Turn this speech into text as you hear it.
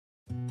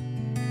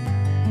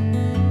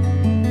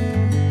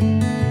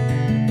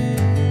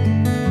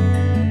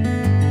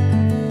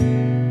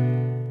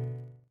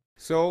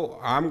So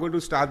I'm going to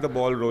start the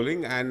ball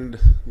rolling, and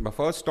my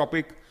first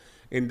topic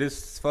in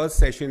this first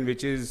session,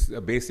 which is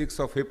the basics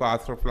of hip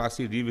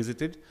arthroplasty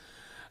revisited.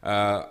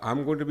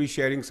 I'm going to be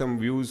sharing some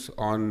views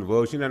on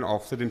version and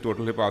offset in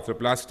total hip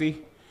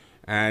arthroplasty.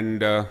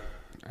 And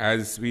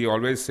as we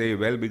always say,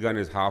 well begun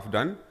is half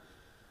done.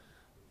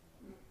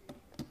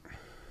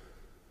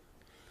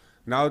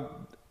 Now,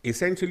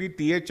 essentially,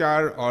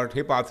 THR or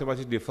hip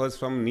arthroplasty differs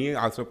from knee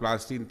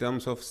arthroplasty in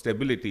terms of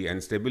stability,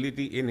 and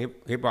stability in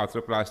hip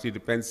arthroplasty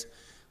depends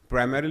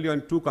primarily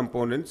on two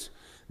components: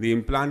 the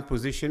implant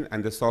position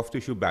and the soft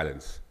tissue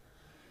balance.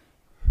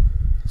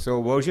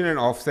 So version and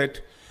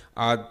offset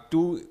are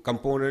two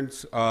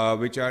components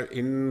which are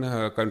in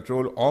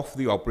control of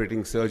the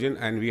operating surgeon,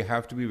 and we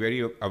have to be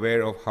very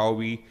aware of how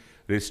we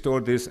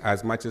restore this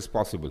as much as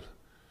possible.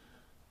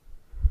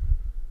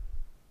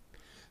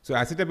 So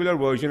acetabular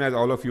version, as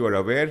all of you are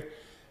aware,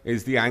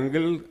 is the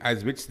angle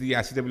at which the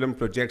acetabulum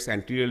projects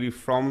anteriorly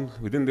from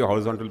within the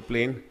horizontal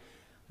plane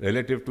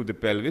relative to the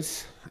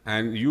pelvis,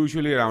 and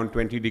usually around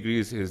 20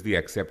 degrees is the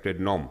accepted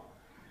norm.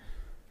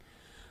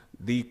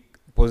 The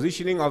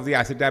positioning of the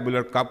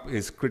acetabular cup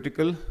is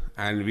critical,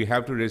 and we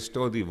have to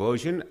restore the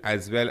version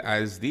as well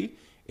as the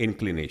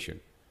inclination.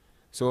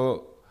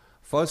 So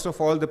first of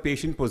all, the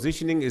patient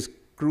positioning is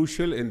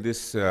crucial in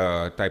this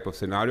type of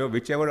scenario.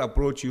 Whichever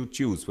approach you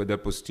choose, whether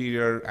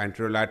posterior,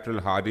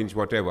 anterolateral, hard hinge,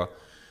 whatever,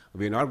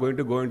 we're not going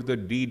to go into the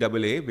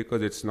DAA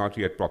because it's not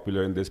yet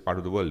popular in this part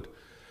of the world.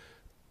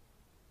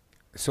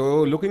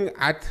 So looking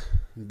at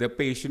the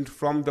patient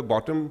from the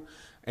bottom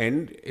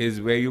end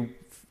is where you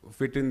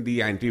fit in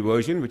the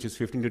anteversion, which is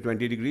 15 to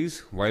 20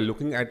 degrees, while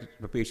looking at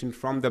the patient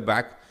from the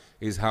back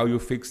is how you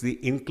fix the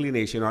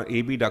inclination, or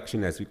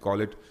abduction as we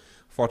call it,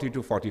 40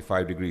 to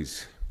 45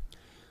 degrees.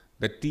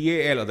 The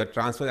TAL, or the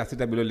transverse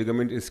acetabular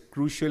ligament, is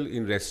crucial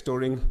in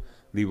restoring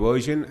the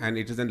version, and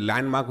it is a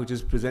landmark which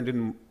is present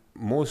in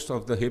most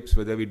of the hips,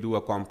 whether we do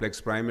a complex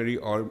primary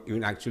or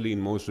even actually in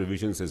most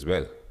revisions as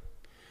well.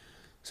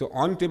 So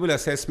on-table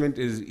assessment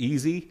is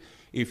easy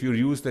if you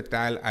use the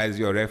TAL as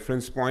your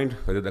reference point,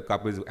 whether the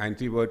cup is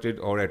anteverted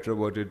or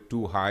retroverted,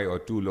 too high or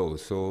too low.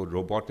 So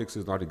robotics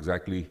is not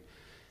exactly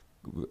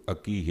a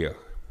key here.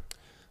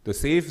 The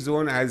safe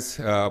zone, as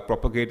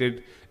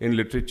propagated in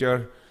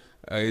literature,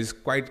 is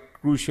quite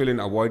crucial in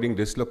avoiding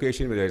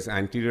dislocation, whether it's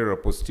anterior or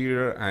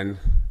posterior, and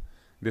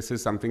this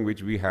is something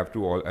which we have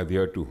to all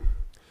adhere to.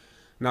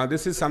 Now,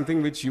 this is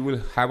something which you will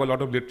have a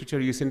lot of literature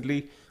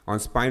recently on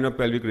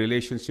spino-pelvic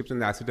relationships in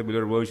the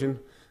acetabular version.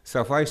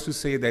 Suffice to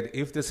say that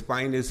if the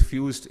spine is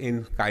fused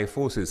in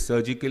kyphosis,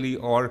 surgically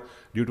or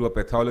due to a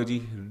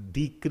pathology,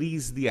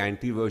 decrease the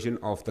anteversion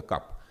of the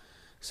cup.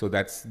 So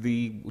that's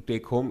the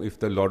take home. If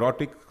the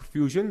lordotic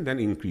fusion, then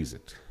increase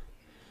it.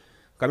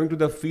 Coming to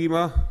the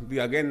femur,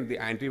 again, the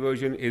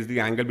anteversion is the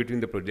angle between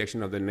the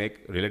projection of the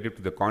neck relative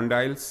to the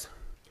condyles.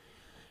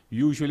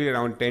 Usually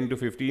around 10 to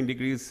 15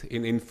 degrees.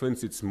 In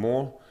infants, it's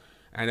more,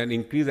 and an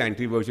increased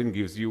anteversion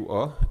gives you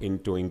a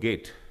in-toeing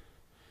gait.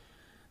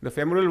 The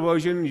femoral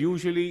version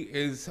usually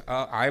is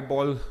an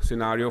eyeball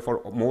scenario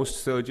for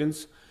most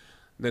surgeons.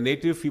 The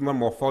native femur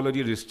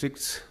morphology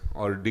restricts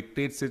or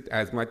dictates it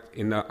as much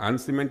in an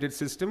uncemented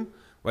system,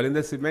 while in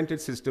the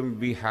cemented system,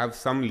 we have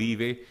some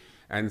leeway,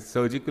 and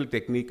surgical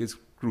technique is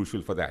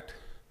crucial for that.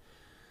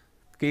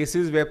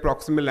 Cases where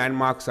proximal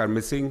landmarks are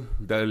missing,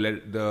 the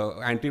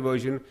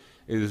anteversion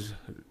is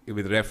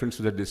with reference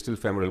to the distal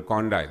femoral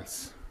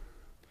condyles.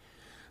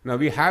 Now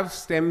we have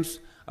stems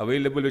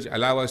available which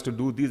allow us to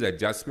do these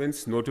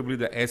adjustments, notably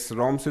the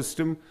S-ROM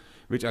system,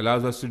 which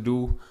allows us to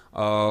do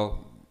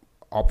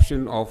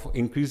option of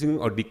increasing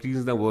or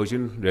decreasing the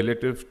version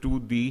relative to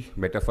the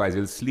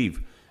metaphyseal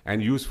sleeve,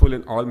 and useful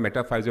in all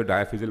metaphyseal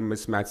diaphyseal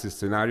mismatch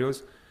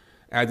scenarios.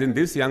 As in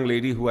this young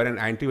lady who had an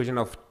anteversion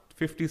of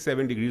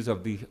 57 degrees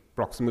of the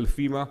proximal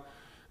femur,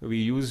 we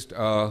used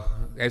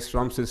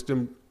S-ROM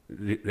system,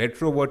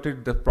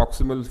 retroverted the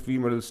proximal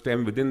femoral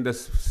stem within the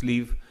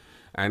sleeve,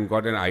 and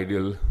got an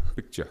ideal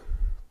picture.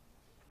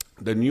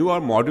 The newer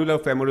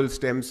modular femoral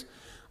stems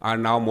are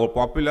now more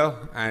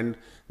popular, and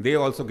they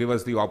also give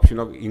us the option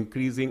of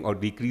increasing or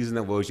decreasing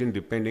the version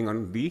depending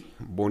on the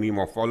bony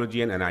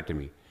morphology and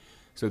anatomy.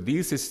 So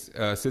these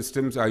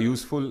systems are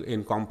useful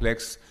in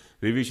complex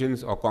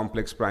revisions or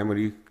complex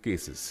primary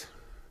cases.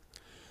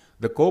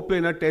 The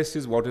coplanar test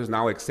is what is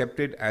now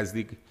accepted as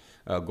the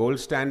gold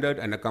standard,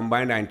 and a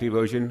combined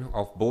anteversion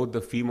of both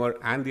the femur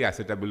and the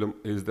acetabulum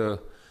is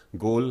the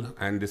goal,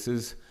 and this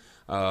is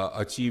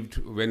achieved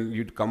when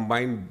you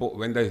combine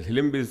when the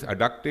limb is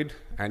adducted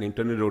and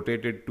internally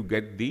rotated to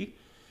get the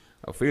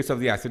face of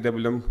the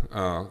acetabulum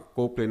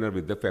coplanar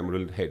with the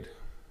femoral head.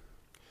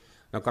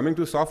 Now coming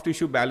to soft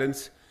tissue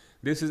balance,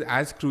 this is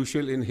as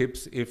crucial in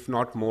hips, if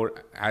not more,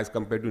 as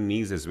compared to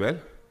knees as well.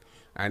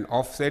 And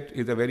offset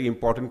is a very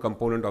important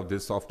component of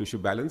this soft tissue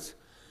balance.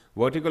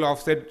 Vertical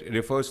offset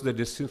refers to the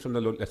distance from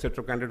the lesser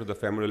trochanter to the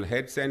femoral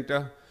head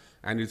center,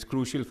 and it's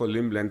crucial for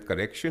limb length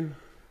correction.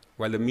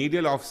 While the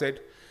medial offset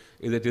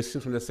is the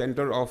distance from the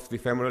center of the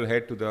femoral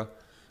head to the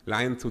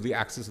line through the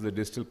axis of the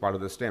distal part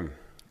of the stem.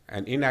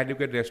 An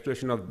inadequate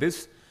restoration of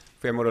this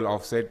femoral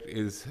offset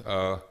is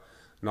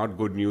not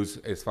good news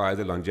as far as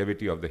the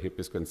longevity of the hip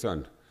is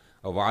concerned.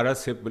 A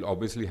varus hip will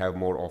obviously have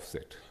more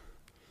offset.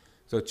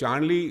 So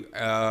Charnley,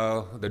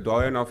 the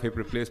doyen of hip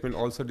replacement,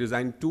 also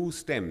designed two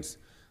stems,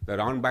 the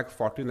round back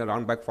 40 and the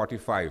round back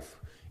 45,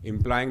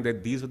 implying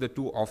that these were the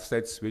two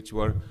offsets which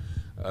were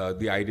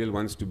the ideal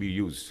ones to be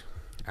used.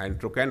 And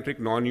trochanteric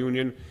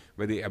non-union,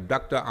 where the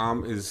abductor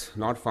arm is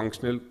not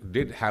functional,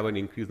 did have an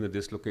increase in the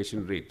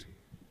dislocation rate.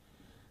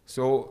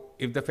 So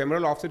if the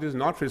femoral offset is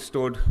not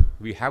restored,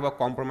 we have a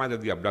compromise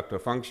of the abductor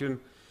function,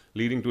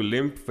 leading to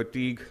limp,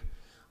 fatigue,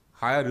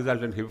 higher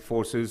resultant hip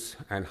forces,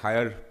 and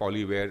higher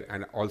polywear,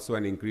 and also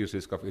an increased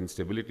risk of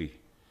instability.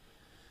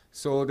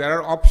 So there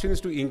are options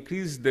to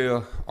increase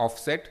the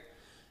offset.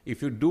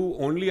 If you do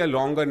only a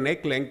longer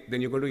neck length,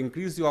 then you're going to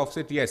increase the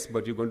offset, yes,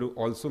 but you're going to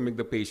also make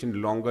the patient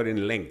longer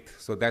in length.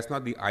 So that's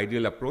not the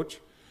ideal approach.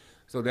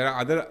 So there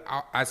are other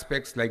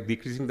aspects like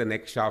decreasing the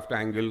neck shaft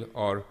angle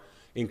or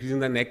increasing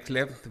the neck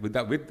length with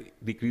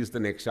decrease the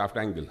neck shaft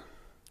angle.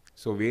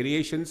 So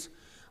variations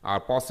are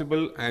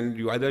possible, and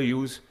you either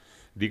use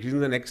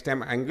decreasing the neck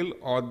stem angle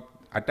or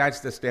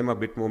attach the stem a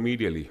bit more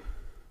medially.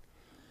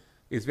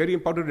 It's very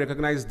important to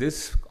recognize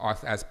this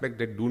aspect,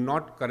 that do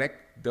not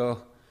correct the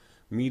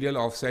medial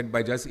offset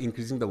by just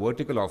increasing the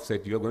vertical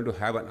offset. You're going to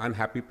have an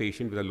unhappy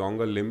patient with a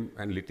longer limb,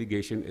 and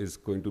litigation is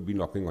going to be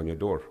knocking on your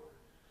door.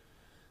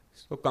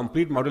 So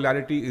complete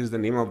modularity is the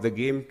name of the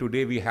game.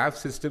 Today we have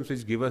systems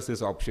which give us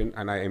this option,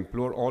 and I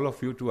implore all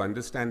of you to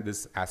understand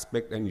this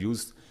aspect and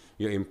use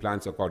your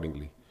implants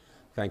accordingly.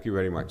 Thank you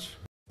very much.